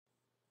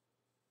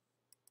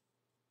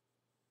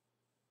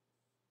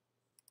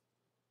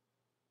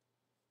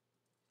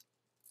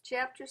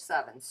Chapter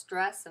 7,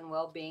 Stress and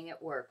Well-Being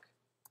at Work.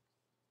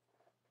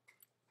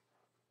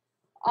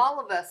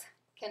 All of us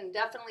can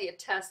definitely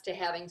attest to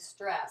having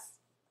stress.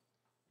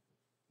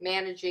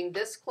 Managing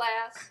this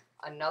class,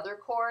 another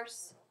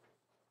course,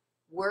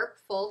 work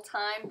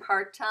full-time,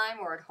 part-time,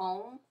 or at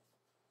home,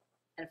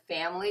 and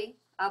family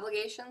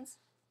obligations.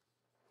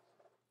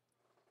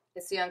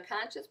 It's the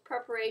unconscious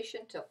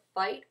preparation to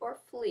fight or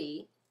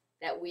flee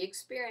that we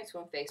experience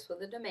when faced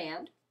with a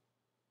demand.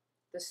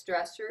 The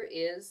stressor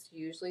is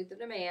usually the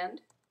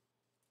demand,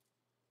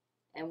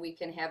 and we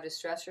can have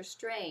distress or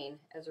strain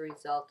as a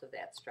result of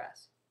that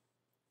stress.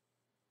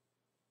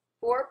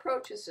 4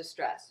 approaches to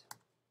stress: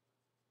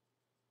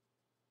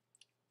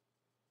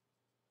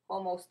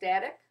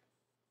 homeostatic,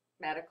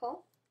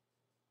 medical,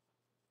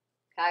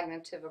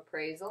 cognitive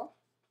appraisal,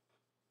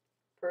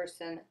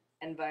 person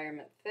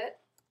environment fit,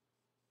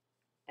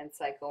 and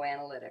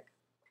psychoanalytic.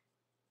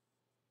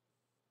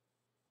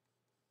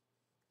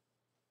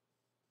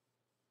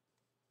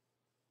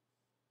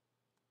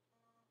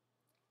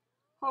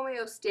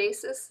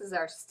 Homeostasis is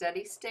our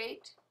steady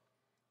state.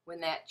 When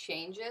that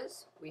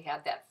changes, we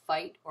have that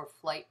fight or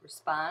flight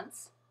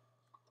response.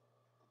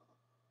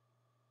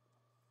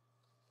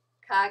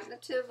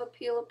 Cognitive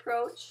appeal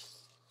approach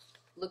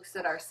looks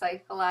at our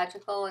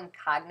psychological and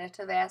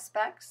cognitive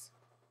aspects.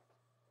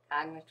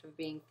 Cognitive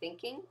being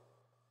thinking,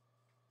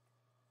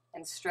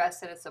 and stress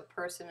that it's a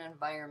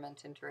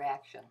person-environment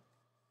interaction.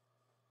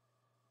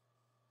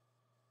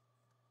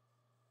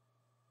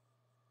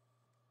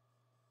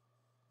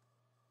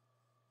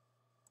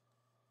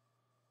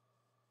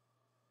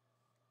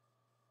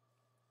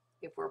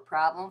 If we're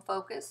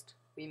problem-focused,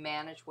 we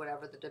manage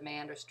whatever the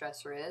demand or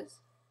stressor is.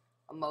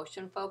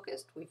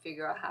 Emotion-focused, we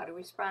figure out how to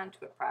respond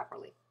to it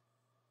properly.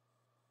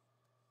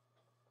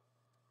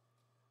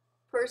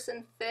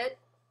 Person fit,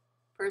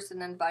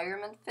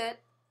 person-environment fit,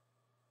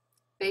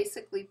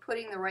 basically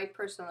putting the right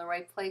person in the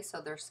right place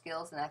so their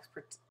skills and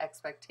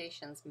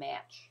expectations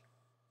match.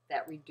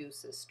 That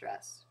reduces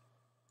stress.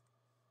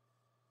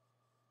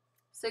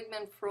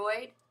 Sigmund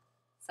Freud,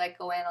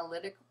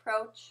 psychoanalytic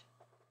approach.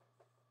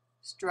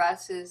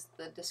 Stress is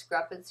the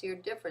discrepancy or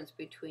difference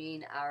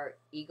between our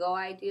ego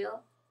ideal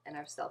and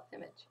our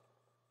self-image.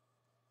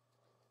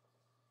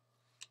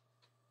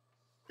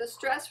 The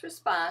stress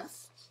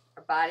response,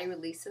 our body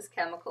releases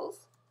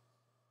chemicals.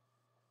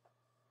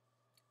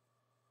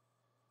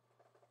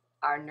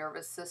 Our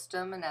nervous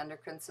system and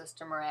endocrine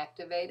system are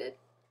activated.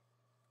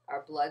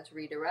 Our blood's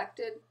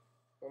redirected.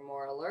 We're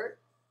more alert.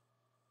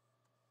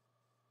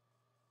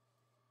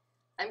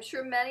 I'm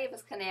sure many of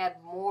us can add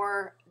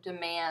more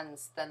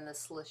demands than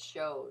this list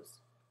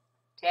shows.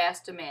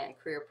 Task demand,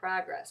 career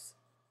progress,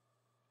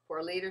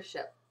 poor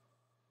leadership,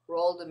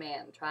 role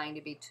demand, trying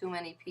to be too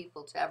many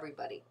people to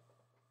everybody.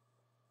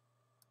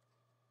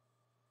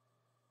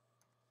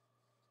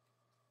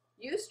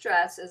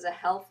 Eustress is a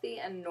healthy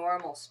and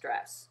normal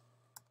stress,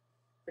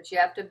 but you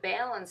have to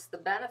balance the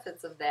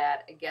benefits of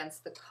that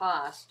against the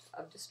cost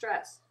of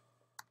distress.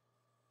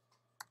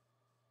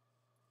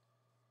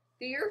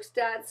 The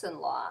Yerkes-Dodson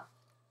law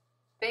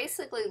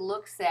basically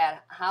looks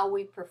at how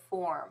we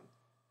perform.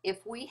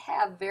 If we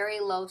have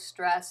very low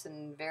stress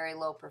and very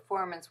low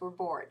performance, we're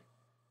bored.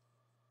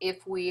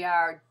 If we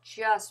are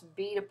just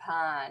beat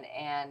upon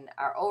and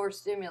are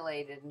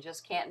overstimulated and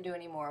just can't do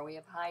anymore, we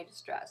have high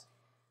distress.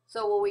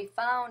 So what we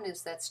found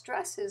is that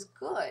stress is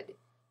good,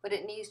 but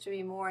it needs to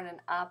be more in an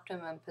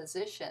optimum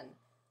position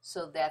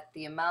so that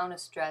the amount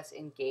of stress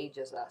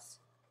engages us.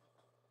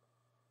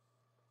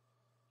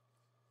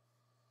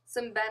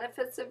 Some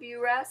benefits of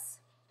EURES: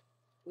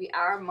 we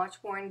are much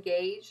more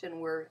engaged and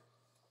we're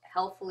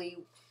healthfully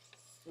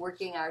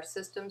working our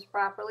systems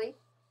properly.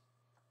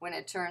 When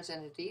it turns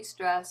into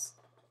de-stress,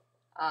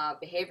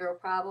 behavioral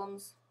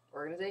problems,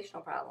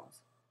 organizational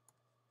problems.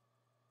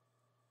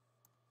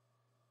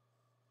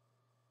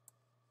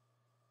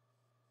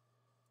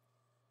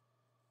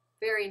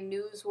 Very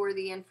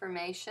newsworthy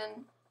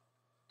information: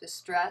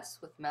 distress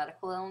with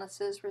medical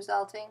illnesses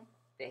resulting,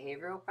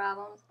 behavioral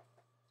problems,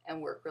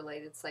 and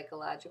work-related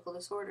psychological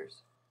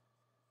disorders.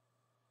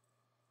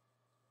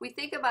 We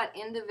think about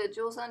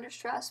individuals under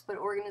stress, but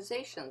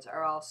organizations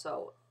are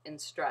also in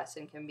stress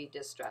and can be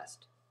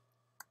distressed.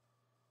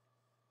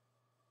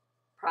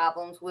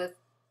 Problems with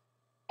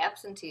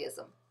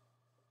absenteeism,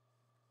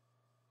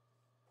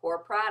 poor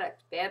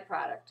product, bad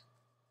product,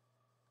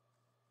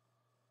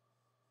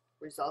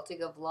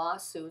 resulting of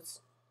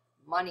lawsuits,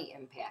 money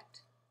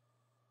impact.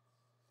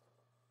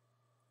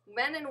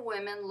 Men and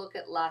women look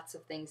at lots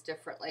of things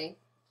differently,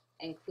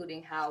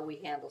 including how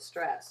we handle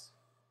stress.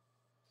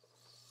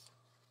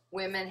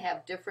 Women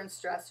have different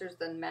stressors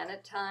than men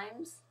at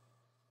times,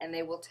 and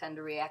they will tend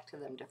to react to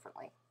them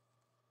differently.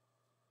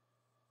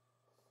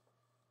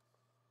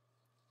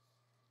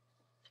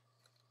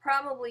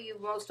 Probably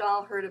you've most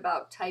all heard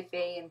about type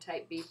A and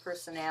type B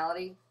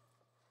personality.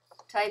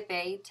 Type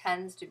A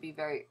tends to be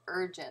very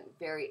urgent,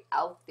 very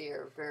out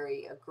there,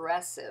 very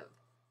aggressive.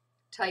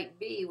 Type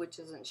B, which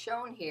isn't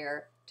shown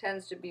here,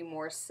 tends to be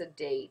more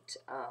sedate,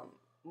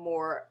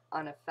 more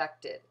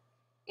unaffected.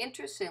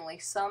 Interestingly,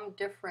 some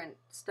different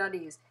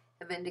studies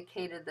have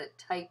indicated that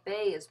type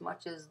A, as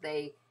much as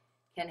they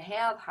can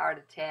have heart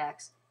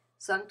attacks,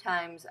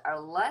 sometimes are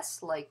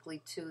less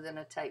likely to than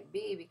a type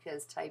B,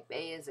 because type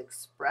A is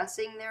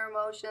expressing their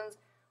emotions,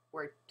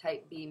 where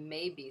type B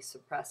may be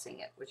suppressing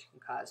it, which can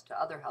cause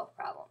to other health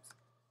problems.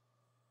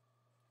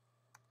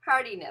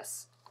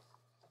 Hardiness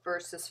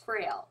versus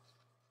frail.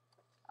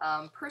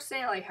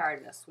 Personality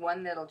hardness,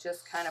 one that'll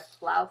just kind of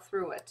plow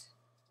through it,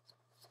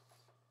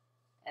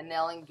 and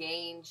they'll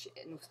engage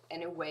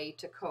in a way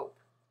to cope.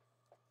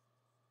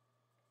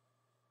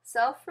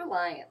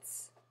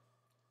 Self-reliance.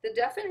 The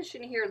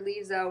definition here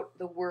leaves out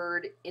the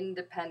word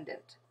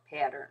independent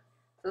pattern.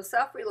 So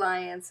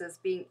self-reliance is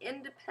being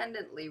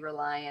independently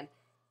reliant,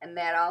 and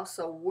that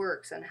also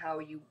works on how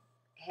you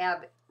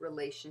have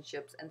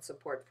relationships and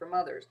support from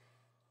others,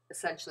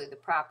 essentially the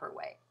proper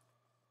way.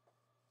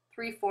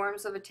 3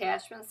 forms of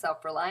attachment: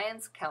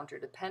 self-reliance,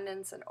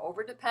 counterdependence, and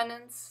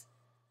overdependence.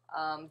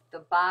 The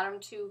bottom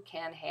 2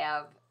 can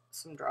have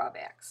some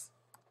drawbacks.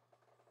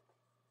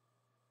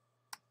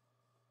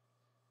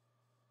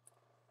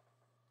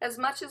 As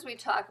much as we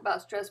talk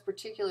about stress,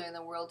 particularly in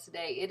the world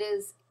today, it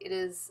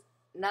is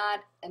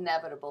not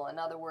inevitable. In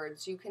other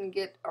words, you can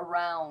get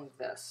around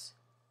this.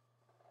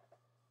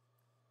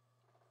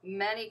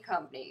 Many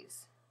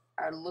companies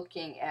are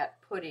looking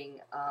at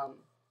putting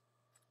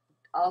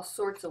all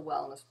sorts of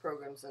wellness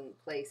programs in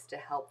place to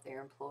help their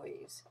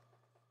employees.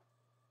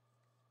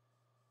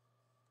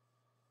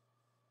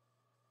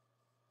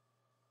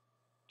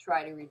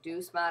 Try to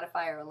reduce,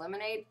 modify, or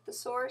eliminate the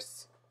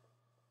source.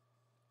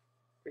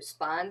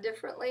 Respond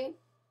differently.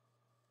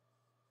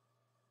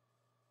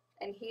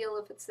 And heal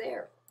if it's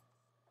there.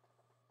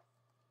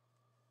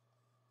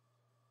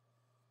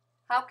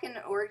 How can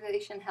an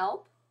organization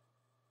help?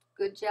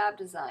 Good job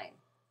design,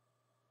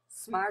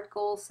 smart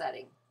goal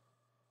setting,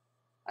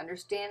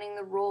 understanding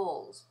the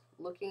roles,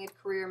 looking at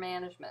career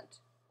management,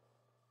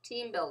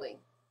 team building,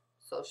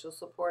 social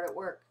support at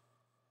work.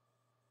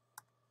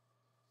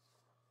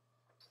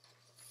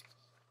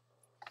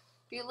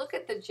 If you look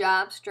at the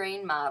job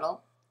strain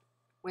model,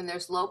 when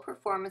there's low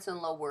performance and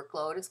low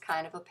workload, it's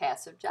kind of a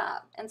passive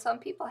job. And some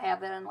people have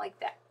that and like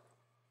that.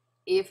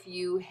 If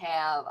you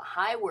have a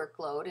high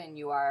workload and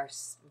you are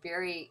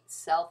very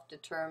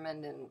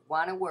self-determined and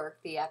want to work,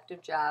 the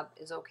active job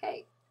is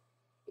okay.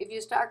 If you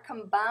start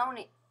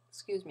combining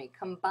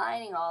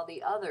all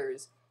the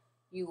others,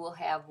 you will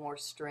have more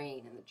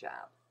strain in the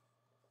job.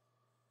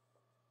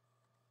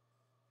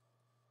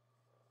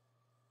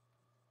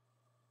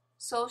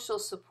 Social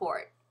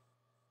support,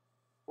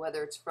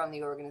 whether it's from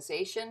the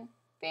organization,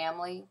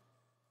 family,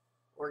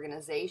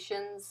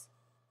 organizations,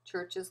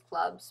 churches,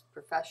 clubs,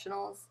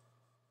 professionals,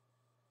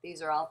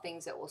 these are all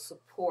things that will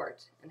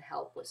support and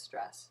help with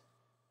stress.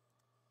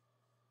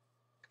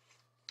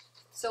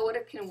 So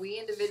what can we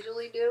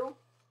individually do?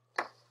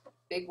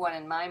 Big one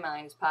in my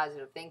mind is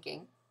positive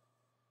thinking.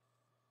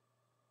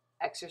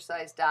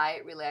 Exercise,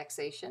 diet,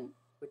 relaxation,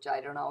 which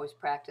I don't always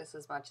practice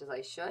as much as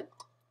I should.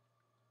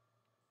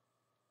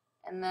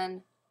 And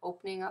then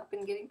opening up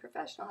and getting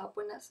professional help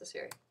when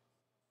necessary.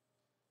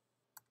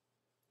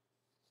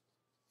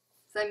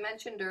 As I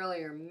mentioned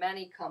earlier,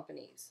 many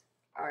companies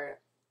are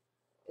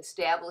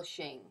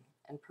establishing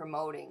and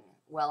promoting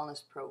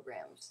wellness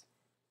programs,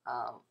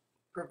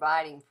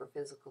 providing for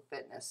physical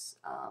fitness,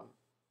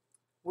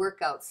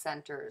 workout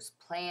centers,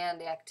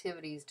 planned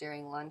activities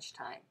during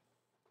lunchtime.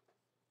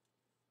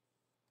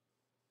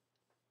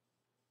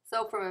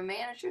 So from a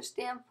manager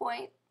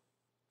standpoint,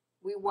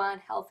 we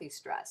want healthy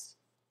stress.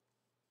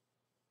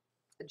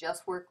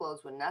 Adjust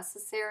workloads when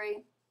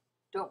necessary.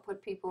 Don't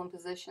put people in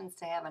positions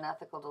to have an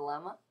ethical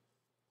dilemma.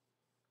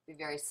 Be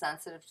very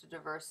sensitive to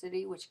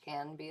diversity, which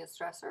can be a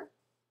stressor.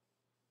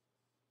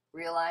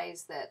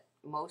 Realize that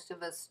most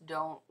of us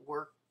don't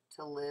work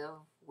to live.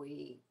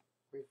 We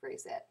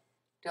rephrase that.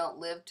 Don't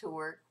live to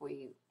work.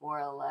 We more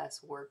or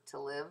less work to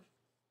live.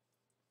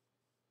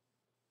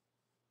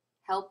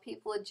 Help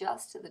people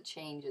adjust to the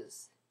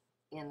changes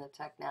in the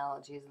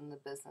technologies and the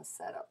business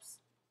setups.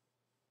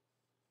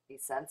 Be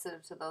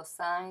sensitive to those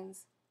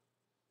signs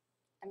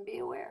and be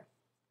aware.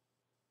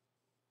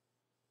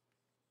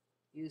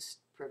 Use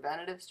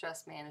preventative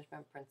stress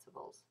management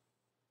principles.